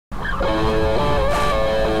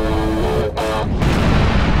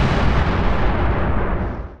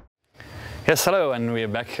Yes, hello, and we're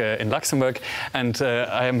back in Luxembourg, and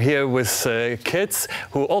I am here with kids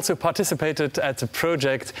who also participated at the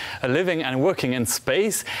project Living and Working in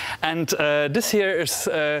Space. And this here is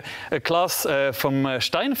a class from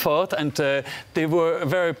Steinfurt, and they were a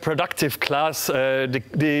very productive class.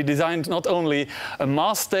 They designed not only a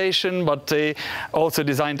Mars station, but they also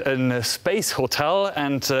designed a space hotel,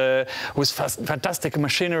 and with fantastic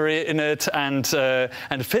machinery in it, and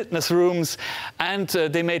fitness rooms, and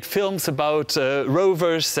they made films about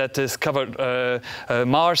rovers that discovered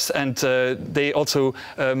Mars, and they also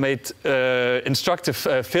made instructive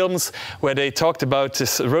films where they talked about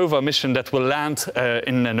this rover mission that will land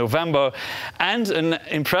in November, and an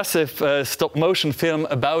impressive stop-motion film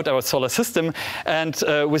about our solar system, and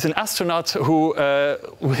with an astronaut who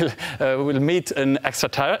will meet an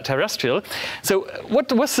extraterrestrial. So,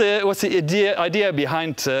 what was the idea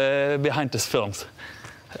behind these films,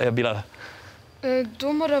 Bilal?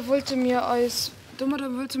 Dommer wollte mir als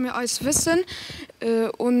wissen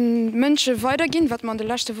und Menschen weitergehen, was man die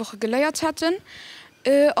letzte Woche gelernt hatten.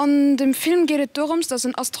 An dem Film geht es darum, dass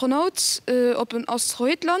ein Astronaut auf einem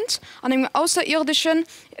Asteroid landet, an einem Außerirdischen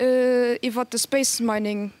über das Space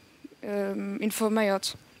Mining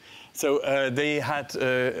informiert. So they had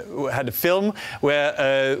a film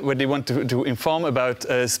where they want to inform about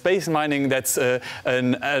space mining. That's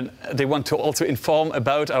they want to also inform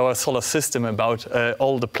about our solar system, about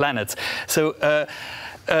all the planets. So.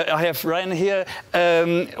 I have Ryan here.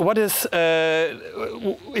 What is,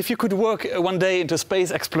 if you could work one day into space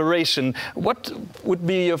exploration, what would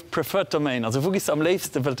be your preferred domain? Also, wo gehst du am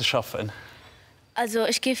liebsten schaffen? Also,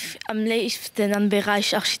 ich gehe am liebsten am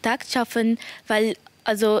Bereich Architekt schaffen, weil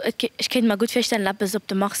ich kann mir gut vorstellen, etwas auf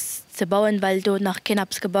dem Mars zu bauen, weil du nach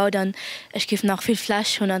Knaps gebaut und ich gebe noch viel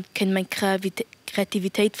Fleisch und dann kann meine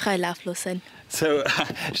Kreativität frei laufen lassen. So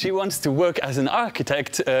she wants to work as an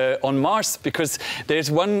architect on Mars because there's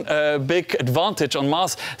one big advantage on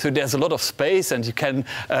Mars. So there's a lot of space, and you can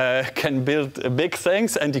build big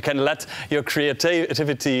things, and you can let your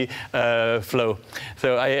creativity flow.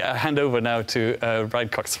 So I hand over now to Brian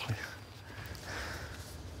Cox.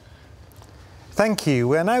 Thank you.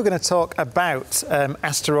 We're now going to talk about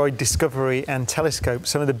asteroid discovery and telescopes,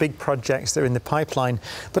 some of the big projects that are in the pipeline.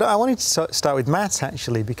 But I wanted to start with Matt,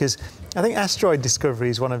 actually, because I think asteroid discovery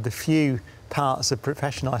is one of the few parts of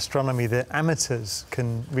professional astronomy that amateurs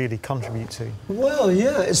can really contribute to. Well,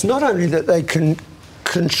 yeah, it's not only that they can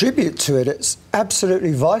contribute to it, it's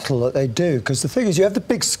absolutely vital that they do, because the thing is, you have the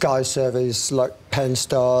big sky surveys like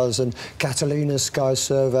Pan-STARRS and Catalina Sky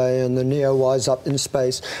Survey and the NEO-WISE up in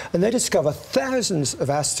space, and they discover thousands of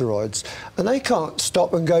asteroids, and they can't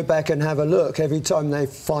stop and go back and have a look every time they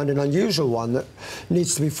find an unusual one that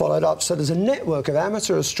needs to be followed up. So there's a network of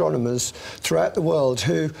amateur astronomers throughout the world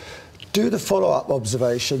who do the follow-up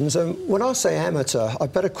observations, and when I say amateur, I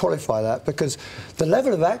better qualify that, because the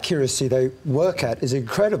level of accuracy they work at is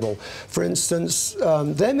incredible. For instance,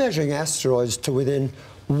 they're measuring asteroids to within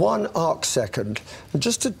 1 arc second. And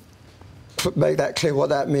just to make that clear what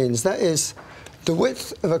that means, that is the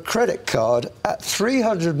width of a credit card at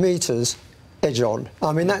 300 meters edge on.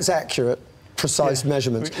 I mean, that's accurate, precise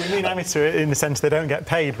measurements. We mean amateur in the sense they don't get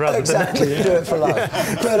paid rather exactly, than... you do it for life.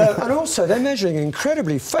 But, and also, they're measuring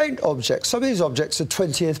incredibly faint objects. Some of these objects are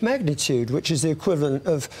 20th magnitude, which is the equivalent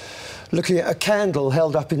of looking at a candle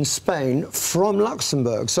held up in Spain from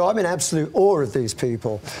Luxembourg. So I'm in absolute awe of these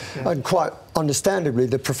people. Yeah. And quite understandably,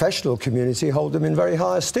 the professional community hold them in very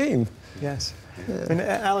high esteem. Yes. Yeah. I mean,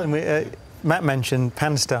 Alan, Matt mentioned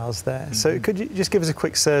Pan-STARRS there, so could you just give us a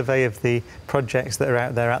quick survey of the projects that are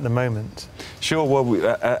out there at the moment? Sure.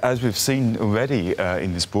 Well, as we've seen already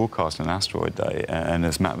in this broadcast on Asteroid Day, and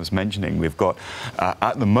as Matt was mentioning, we've got,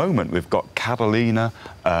 at the moment, we've got Catalina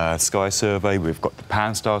Sky Survey, we've got the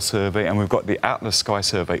Pan-STARRS Survey, and we've got the Atlas Sky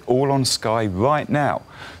Survey, all on Sky right now,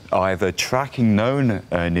 either tracking known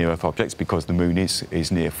near-Earth objects because the moon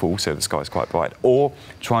is near full, so the sky is quite bright, or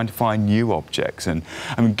trying to find new objects. And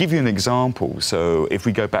I'm going to give you an example. So if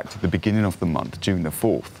we go back to the beginning of the month, June the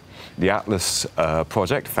 4th, the Atlas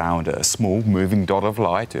project found a small moving dot of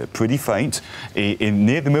light, pretty faint,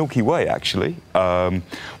 near the Milky Way, actually.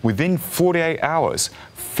 Within 48 hours,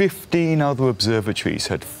 15 other observatories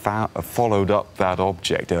had followed up that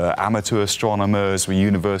object, amateur astronomers,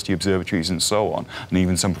 university observatories and so on, and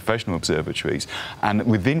even some professional observatories. And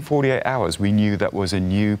within 48 hours, we knew that was a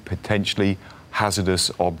new, potentially hazardous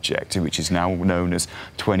object, which is now known as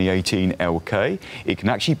 2018 LK. It can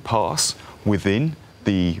actually pass within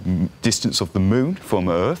the distance of the moon from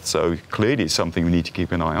Earth, so clearly it's something we need to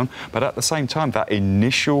keep an eye on. But at the same time, that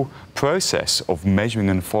initial process of measuring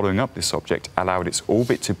and following up this object allowed its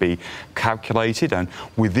orbit to be calculated, and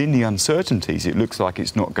within the uncertainties, it looks like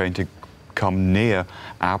it's not going to come near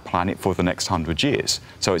our planet for the next 100 years.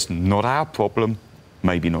 So it's not our problem,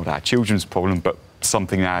 maybe not our children's problem, but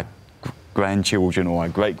something our grandchildren or our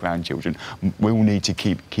great-grandchildren will need to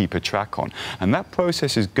keep a track on. And that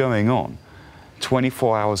process is going on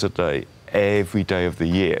 24 hours a day, every day of the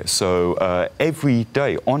year. So every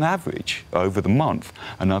day, on average, over the month,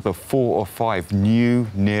 another 4 or 5 new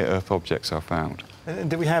near-Earth objects are found.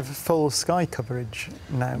 Do we have full sky coverage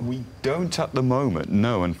now? We don't at the moment,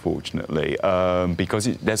 no, unfortunately, because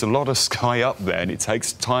there's a lot of sky up there and it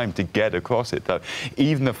takes time to get across it.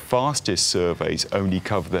 Even the fastest surveys only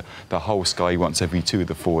cover the whole sky once every 2 of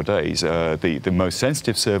the 4 days. The most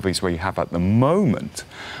sensitive surveys we have at the moment,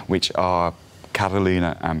 which are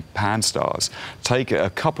Catalina and Pan-STARRS, take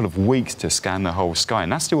a couple of weeks to scan the whole sky,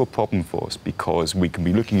 and that's still a problem for us because we can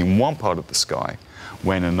be looking in one part of the sky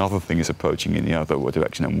when another thing is approaching in the other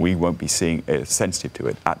direction, and we won't be seeing sensitive to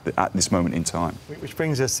it at this moment in time. Which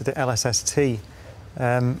brings us to the LSST,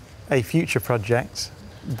 a future project,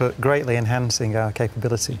 but greatly enhancing our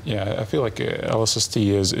capability. Yeah, I feel like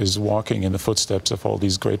LSST is walking in the footsteps of all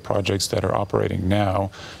these great projects that are operating now,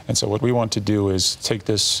 and so what we want to do is take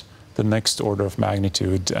this the next order of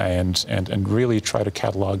magnitude and really try to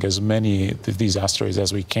catalog as many of these asteroids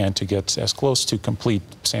as we can to get as close to complete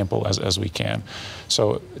sample as we can.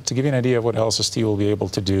 So to give you an idea of what LSST will be able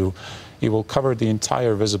to do, it will cover the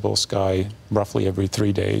entire visible sky roughly every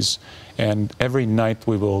 3 days, and every night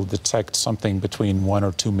we will detect something between 1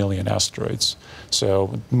 or 2 million asteroids.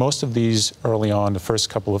 So most of these early on, the first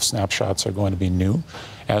couple of snapshots are going to be new.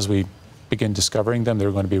 As we begin discovering them, they're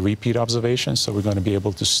going to be repeat observations, so we're going to be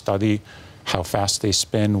able to study how fast they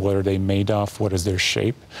spin, what are they made of, what is their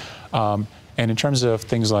shape. And in terms of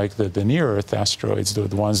things like the near-Earth asteroids,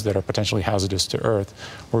 the ones that are potentially hazardous to Earth,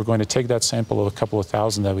 we're going to take that sample of a couple of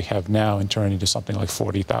thousand that we have now and turn it into something like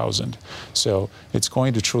 40,000. So it's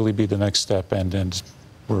going to truly be the next step, and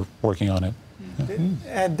we're working on it.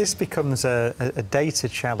 And this becomes a data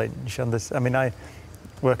challenge on this. I mean, I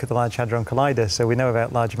work at the Large Hadron Collider, so we know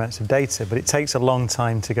about large amounts of data, but it takes a long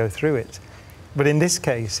time to go through it. But in this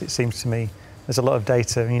case, it seems to me, there's a lot of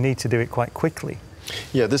data and you need to do it quite quickly.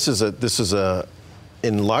 Yeah, this is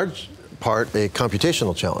in large part a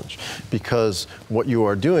computational challenge, because what you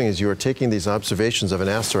are doing is you are taking these observations of an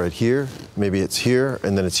asteroid here, maybe it's here,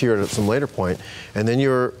 and then it's here at some later point, and then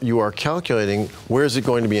you are calculating where is it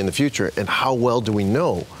going to be in the future and how well do we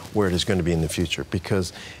know where it is going to be in the future,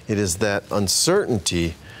 because it is that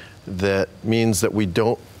uncertainty that means that we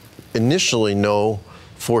don't initially know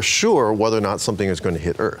for sure whether or not something is going to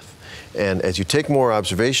hit Earth. And as you take more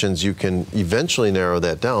observations, you can eventually narrow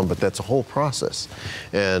that down, but that's a whole process.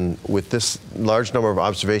 And with this large number of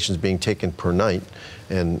observations being taken per night,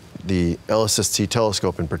 and the LSST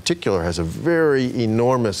telescope in particular has a very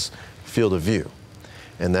enormous field of view.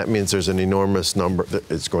 And that means there's an enormous number,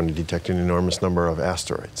 it's going to detect an enormous number of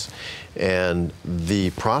asteroids. And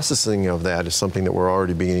the processing of that is something that we're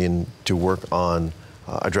already beginning to work on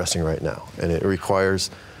addressing right now. And it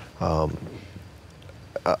requires a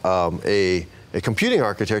computing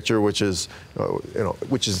architecture which is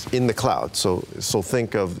in the cloud. So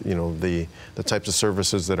think of the types of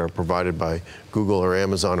services that are provided by Google or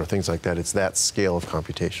Amazon or things like that. It's that scale of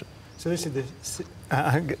computation. So this is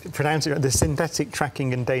the Synthetic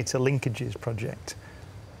Tracking and Data Linkages project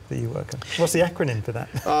that you work on. What's the acronym for that?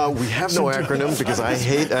 We have no acronym because I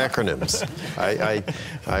hate acronyms.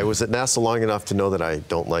 I was at NASA long enough to know that I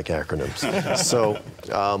don't like acronyms. So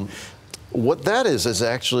what that is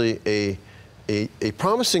actually a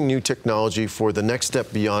promising new technology for the next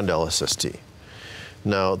step beyond LSST.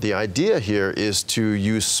 Now, the idea here is to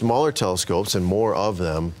use smaller telescopes and more of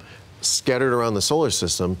them scattered around the solar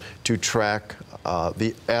system to track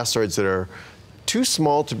the asteroids that are too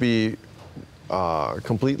small to be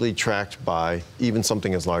completely tracked by even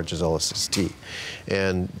something as large as LSST.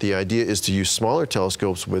 And the idea is to use smaller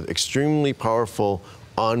telescopes with extremely powerful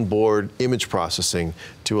onboard image processing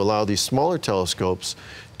to allow these smaller telescopes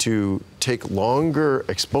to take longer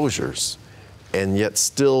exposures and yet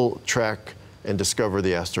still track and discover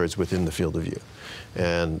the asteroids within the field of view.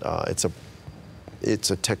 And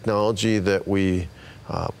it's a technology that we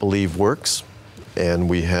believe works, and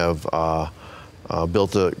we have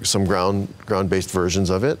built some ground-based versions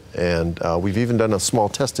of it, and we've even done a small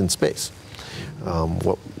test in space.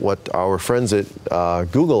 What our friends at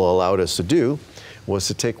Google allowed us to do was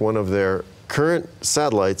to take one of their current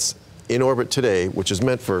satellites in orbit today, which is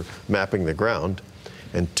meant for mapping the ground,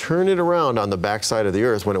 and turn it around on the backside of the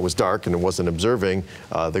Earth when it was dark and it wasn't observing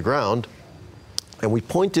the ground. And we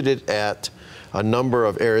pointed it at a number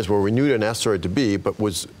of areas where we knew an asteroid to be, but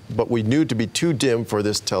we knew to be too dim for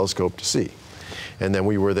this telescope to see. And then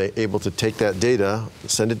we were able to take that data,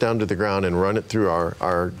 send it down to the ground, and run it through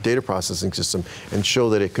our data processing system and show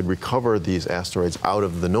that it could recover these asteroids out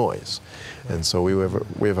of the noise. And so we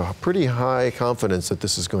have a pretty high confidence that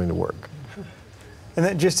this is going to work. And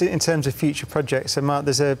then just in terms of future projects, so Mark,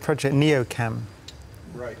 there's a project NEOCAM.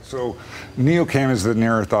 Right. So NEOCAM is the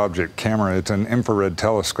Near Earth Object Camera. It's an infrared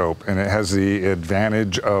telescope, and it has the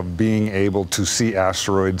advantage of being able to see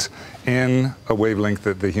asteroids in a wavelength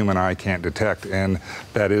that the human eye can't detect, and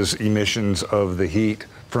that is emissions of the heat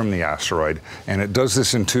from the asteroid. And it does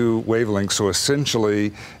this in two wavelengths, so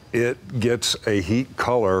essentially it gets a heat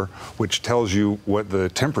color which tells you what the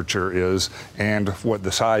temperature is and what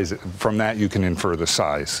the size. From that you can infer the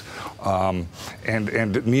size. And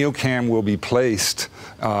NEOCAM will be placed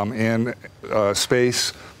in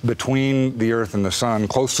space between the Earth and the Sun,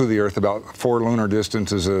 close to the Earth, about 4 lunar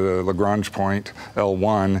distance is a Lagrange point,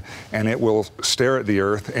 L1, and it will stare at the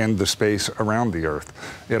Earth and the space around the Earth.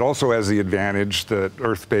 It also has the advantage that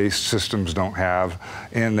Earth-based systems don't have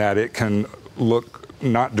in that it can look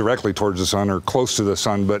not directly towards the Sun or close to the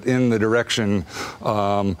Sun, but in the direction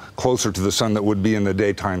closer to the Sun that would be in the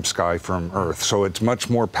daytime sky from Earth. So it's much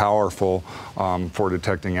more powerful for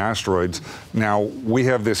detecting asteroids. Now, we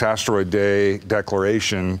have this Asteroid Day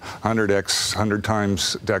declaration, 100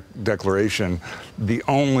 times declaration. The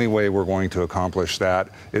only way we're going to accomplish that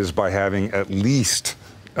is by having at least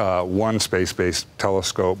one space-based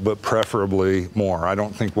telescope, but preferably more. I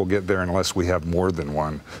don't think we'll get there unless we have more than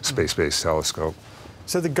one space-based telescope.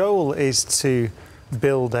 So the goal is to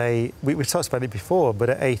build we've talked about it before, but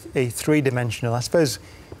a three-dimensional, I suppose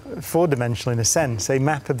four-dimensional in a sense, a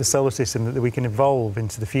map of the solar system that we can evolve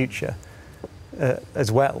into the future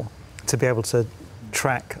as well, to be able to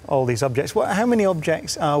track all these objects. How many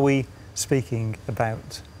objects are we speaking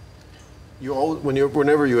about?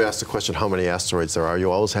 Whenever you ask the question how many asteroids there are,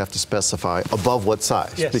 you always have to specify above what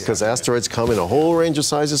size. Yes. Because asteroids come in a whole range of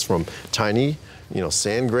sizes, from tiny,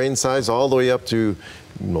 sand grain size, all the way up to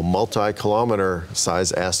multi-kilometer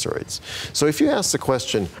size asteroids. So if you ask the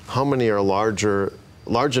question, how many are large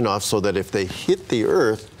enough so that if they hit the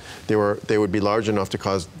Earth, they would be large enough to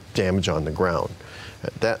cause damage on the ground.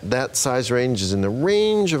 That size range is in the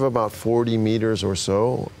range of about 40 meters or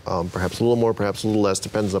so, perhaps a little more, perhaps a little less,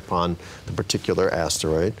 depends upon the particular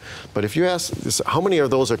asteroid. But if you ask how many of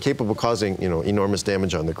those are capable of causing enormous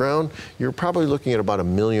damage on the ground, you're probably looking at about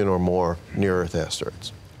 1 million or more near-Earth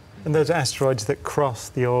asteroids. And those asteroids that cross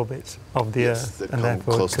the orbit of the Earth, that and come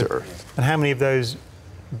close to Earth. And how many of those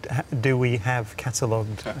do we have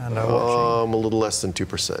catalogued and are watching? A little less than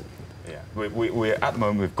 2%. Yeah, we at the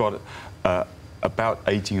moment we've got about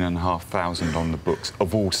 18,500 on the books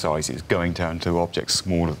of all sizes, going down to objects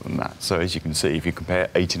smaller than that. So as you can see, if you compare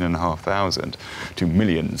 18,500 to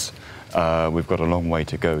millions, we've got a long way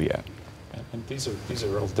to go yet. And these are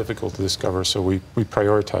real difficult to discover, so we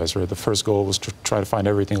prioritize, right? The first goal was to try to find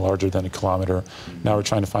everything larger than a kilometer. Now we're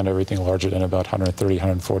trying to find everything larger than about 130,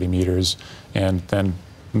 140 meters, and then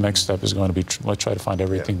the next step is going to be try to find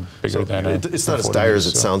everything bigger than it's not as dire as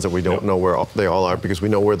it sounds that we don't know where they all are, because we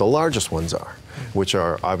know where the largest ones are, which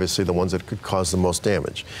are obviously the ones that could cause the most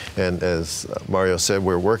damage. And as Mario said,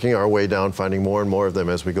 we're working our way down, finding more and more of them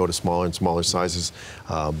as we go to smaller and smaller sizes.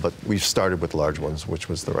 But we've started with large ones, which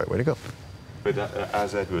was the right way to go. But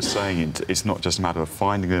as Ed was saying, it's not just a matter of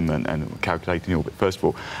finding them and calculating the orbit. First of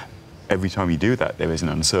all, every time you do that, there is an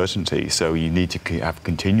uncertainty, so you need to have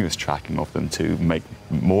continuous tracking of them to make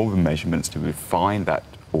more measurements, to refine that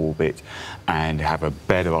orbit and have a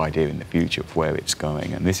better idea in the future of where it's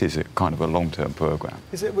going. And this is a kind of a long-term program.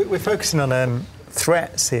 We're focusing on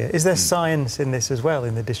threats here. Is there science in this as well,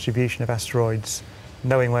 in the distribution of asteroids,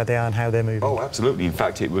 knowing where they are and how they're moving? Oh, absolutely. In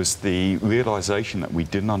fact, it was the realization that we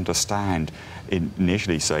didn't understand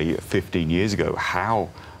initially, say 15 years ago, how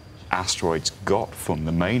asteroids got from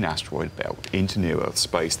the main asteroid belt into near-Earth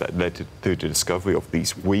space that led to the discovery of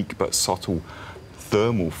these weak but subtle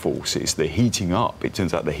thermal forces, the heating up. It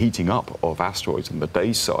turns out the heating up of asteroids on the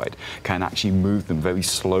day side can actually move them very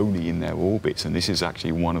slowly in their orbits, and this is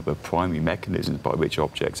actually one of the primary mechanisms by which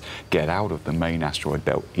objects get out of the main asteroid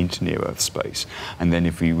belt into near-Earth space. And then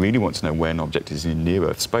if we really want to know where an object is in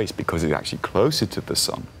near-Earth space, because it's actually closer to the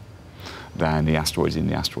Sun than the asteroids in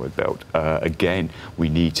the asteroid belt, again, we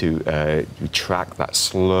need to track that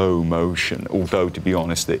slow motion, although, to be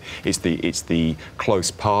honest, it's the close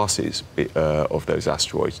passes of those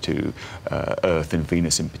asteroids to Earth and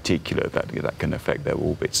Venus in particular that can affect their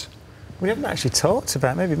orbits. We haven't actually talked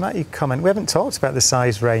about, maybe Matt, you comment, we haven't talked about the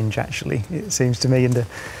size range actually, it seems to me,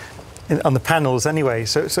 on the panels anyway.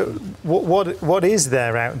 So what is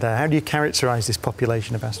there out there? How do you characterise this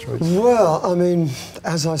population of asteroids? Well, I mean,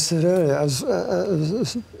 as I said earlier,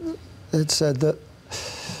 it said that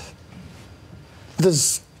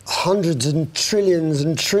there's hundreds and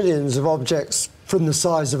trillions of objects from the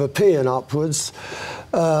size of a pea and upwards.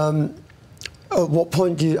 At what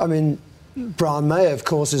point do you, I mean, Brian May, of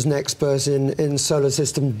course, is an expert in solar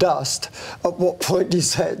system dust. At what point do you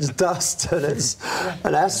say it's dust and it's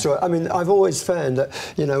an asteroid? I mean, I've always found that,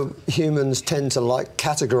 you know, humans tend to like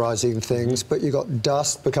categorizing things, but you've got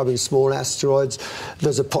dust becoming small asteroids.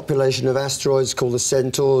 There's a population of asteroids called the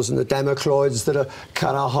Centaurs and the Damocloids that are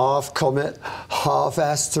kind of half comet, half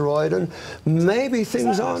asteroid, and maybe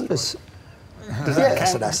things aren't as... Yeah,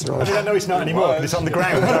 it's an asteroid. I know it's not anymore, but it's on the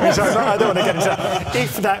ground. I mean, so I don't want to get into that.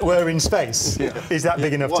 If that were in space, is that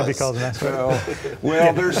big enough to be called an asteroid?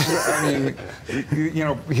 Well, there's, I mean, you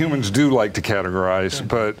know, humans do like to categorize,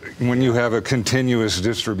 but when you have a continuous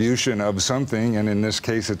distribution of something, and in this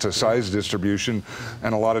case it's a size distribution,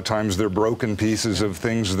 and a lot of times they're broken pieces of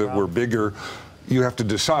things that were bigger, you have to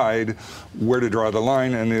decide where to draw the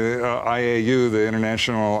line, and the IAU, the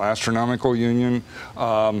International Astronomical Union,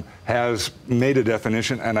 has made a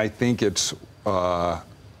definition, and I think it's 1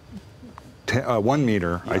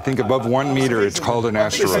 meter. I think above 1 meter, it's called an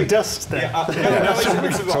asteroid. It's dust there. So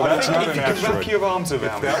that's not an asteroid. If you can wrap your arms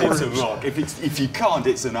around it, it's a rock. If you can't,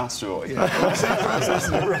 it's an asteroid.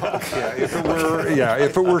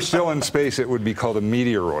 If it were still in space, it would be called a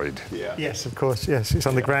meteoroid. Yeah. Yes, of course. Yes, it's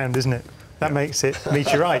on the ground, isn't it? That makes it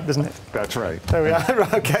meteorite, doesn't it? That's right. There we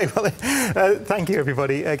are. Okay, well, thank you,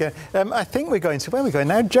 everybody. Again, I think we're going to, where are we going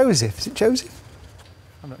now? Joseph. Is it Joseph?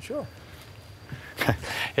 I'm not sure.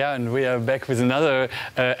 Yeah, and we are back with another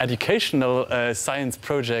educational science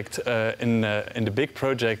project in the big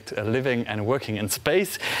project Living and Working in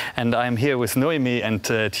Space. And I'm here with Noemi and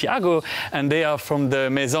Thiago, and they are from the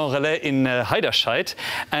Maison Relais in Heiderscheid.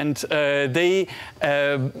 And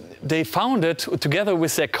they founded, together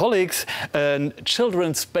with their colleagues, a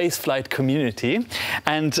children's spaceflight community.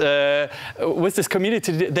 And with this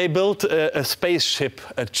community, they built a spaceship,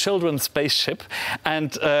 a children's spaceship.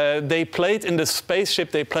 And they played in the spaceship,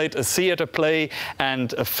 they played a theater play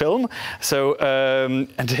and a film. So, and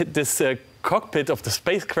this cockpit of the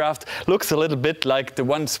spacecraft looks a little bit like the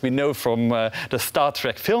ones we know from the Star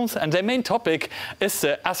Trek films. And their main topic is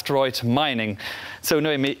asteroid mining. So,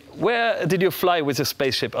 Noemi, where did you fly with your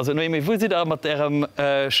spaceship? Also, Noemi, wo seid ihr mit eurem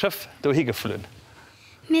Schiff dahin geflogen?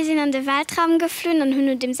 Wir sind an den Weltraum geflogen und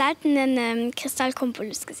haben dem seltenen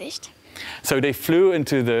Kristallkumpulus gesicht. So they flew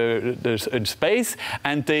into in space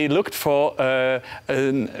and they looked for a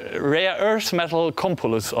rare earth metal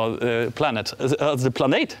compulus or planet. The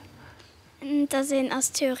planet? Das ist ein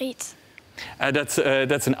Asteroid. That's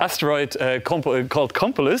an asteroid called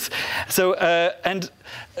Compulus. So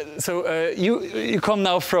you come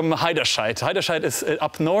now from Heiderscheid. Heiderscheid is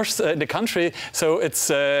up north in the country, so it's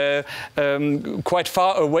quite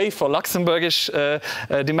far away for Luxembourgish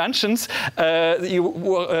dimensions.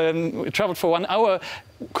 You traveled for 1 hour.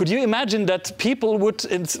 Could you imagine that people would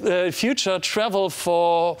in the future travel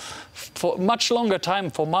for much longer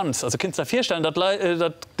time, for months? Also kannst du dir vorstellen, dass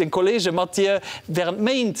den Kollegen mit dir während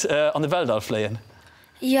Maint an der Weltall fliegen?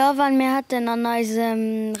 Ja, weil wir hatten an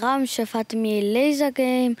unserem Raumschiff hatten wir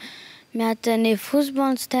Lasergame, wir hatten ein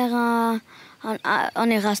Fußballterrain und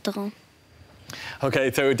ein Restaurant.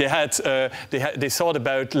 Okay, so they thought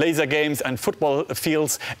about laser games and football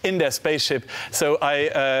fields in their spaceship. So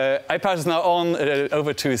I pass now on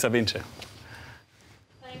over to Sabinije.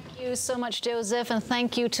 Thank you so much, Joseph, and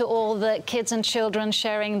thank you to all the kids and children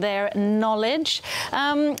sharing their knowledge.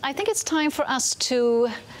 I think it's time for us to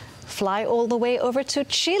fly all the way over to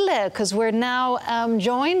Chile, because we're now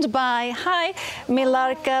joined by,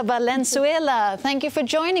 Millarca, Valenzuela. Thank you for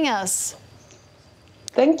joining us.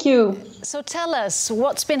 Thank you. So tell us,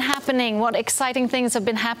 what's been happening? What exciting things have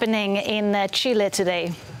been happening in Chile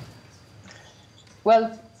today?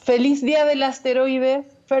 Well, Feliz Día del Asteroide,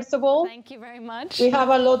 first of all. Thank you very much. We have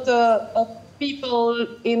a lot of people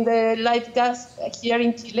in the live cast here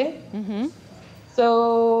in Chile. Mm-hmm.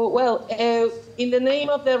 So, well, in the name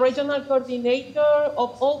of the regional coordinator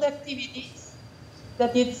of all the activities,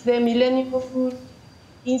 that is the Millennium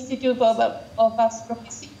Institute of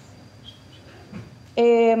Astrophysics,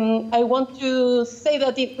 I want to say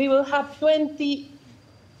that we will have 20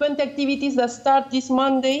 activities that start this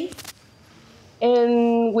Monday,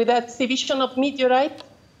 and with the exhibition of Meteorite.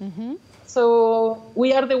 Mm-hmm. So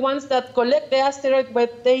we are the ones that collect the asteroid when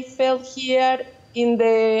they fell here in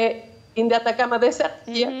the in the Atacama Desert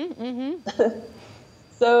here.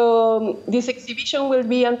 So this exhibition will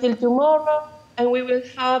be until tomorrow, and we will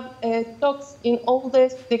have talks in all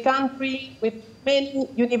the country with many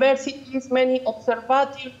universities, many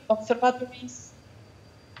observatories.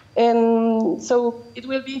 And so it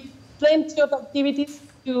will be plenty of activities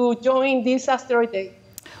to join this Asteroid Day.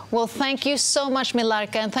 Well, thank you so much,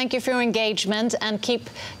 Millarca, and thank you for your engagement, and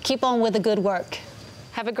keep on with the good work.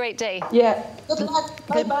 Have a great day. Yeah, good luck.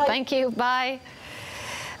 Bye-bye. Thank you, bye.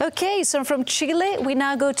 Okay, so from Chile, we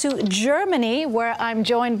now go to Germany, where I'm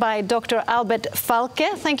joined by Dr. Albert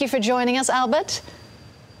Falke. Thank you for joining us, Albert.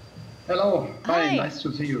 Hello. Hi. Nice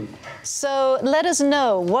to see you. So let us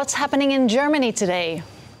know what's happening in Germany today.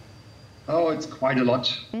 Oh, it's quite a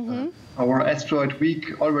lot. Our Asteroid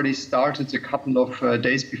Week already started a couple of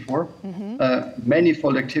days before.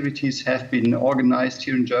 Manifold activities have been organized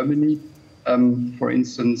here in Germany. For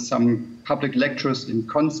instance, some public lectures in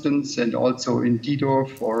Constance and also in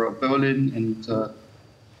Diedorf or Berlin.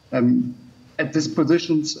 And at these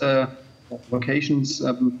positions, locations,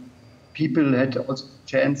 people had also a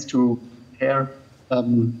chance to prepare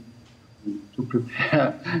some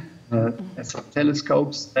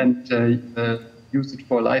telescopes and use it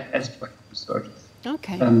for live asteroid research.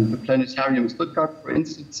 Okay. The Planetarium Stuttgart, for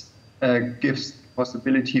instance, gives the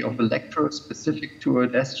possibility of a lecture specific to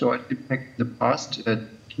an asteroid impact in the past at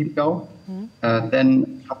Chiemgau.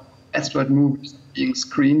 Then asteroid movies being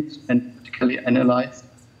screened and critically analyzed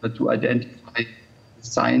to identify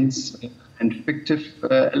science and fictive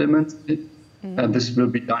elements. This will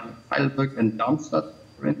be done in Heidelberg and Darmstadt,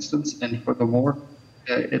 for instance, and furthermore,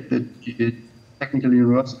 at the Technical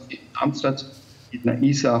University in Darmstadt, the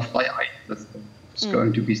ESA Fly-Eye system is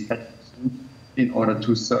going to be set soon in order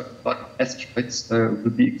to search what asteroids will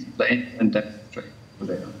be explained and demonstrated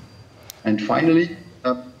over there. And finally,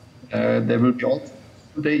 there will be also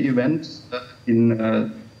a two-day event in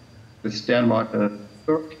the Sternwarte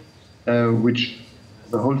Turk, which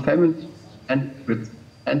the whole family and with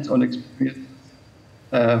hands-on experience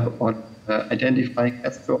on identifying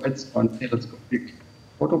asteroids on telescopic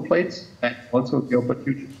photo plates, and also the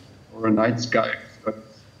opportunity for a night sky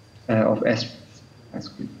of asteroids.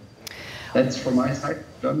 That's from my side,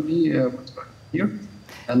 Germany, what's going on here.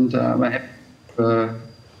 And I have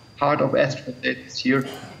part of Asteroid Day this year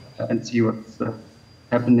and see what's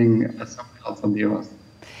happening somewhere else on the Earth.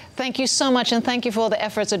 Thank you so much, and thank you for all the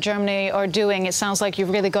efforts that Germany are doing. It sounds like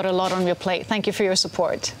you've really got a lot on your plate. Thank you for your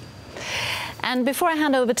support. And before I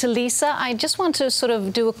hand over to Lisa, I just want to sort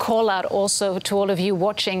of do a call out also to all of you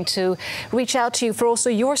watching to reach out to you for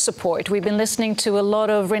also your support. We've been listening to a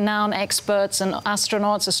lot of renowned experts and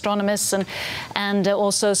astronauts, astronomers, and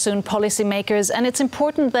also soon policymakers. And it's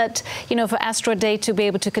important that, you know, for Asteroid Day to be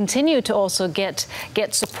able to continue to also get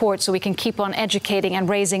support so we can keep on educating and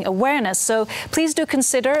raising awareness. So please do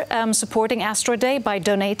consider supporting Asteroid Day by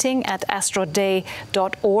donating at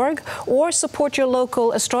astroday.org, or support your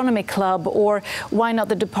local astronomy club, or why not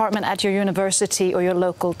the department at your university or your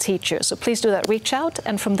local teacher. So please do that, reach out.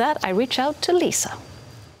 And from that, I reach out to Lisa.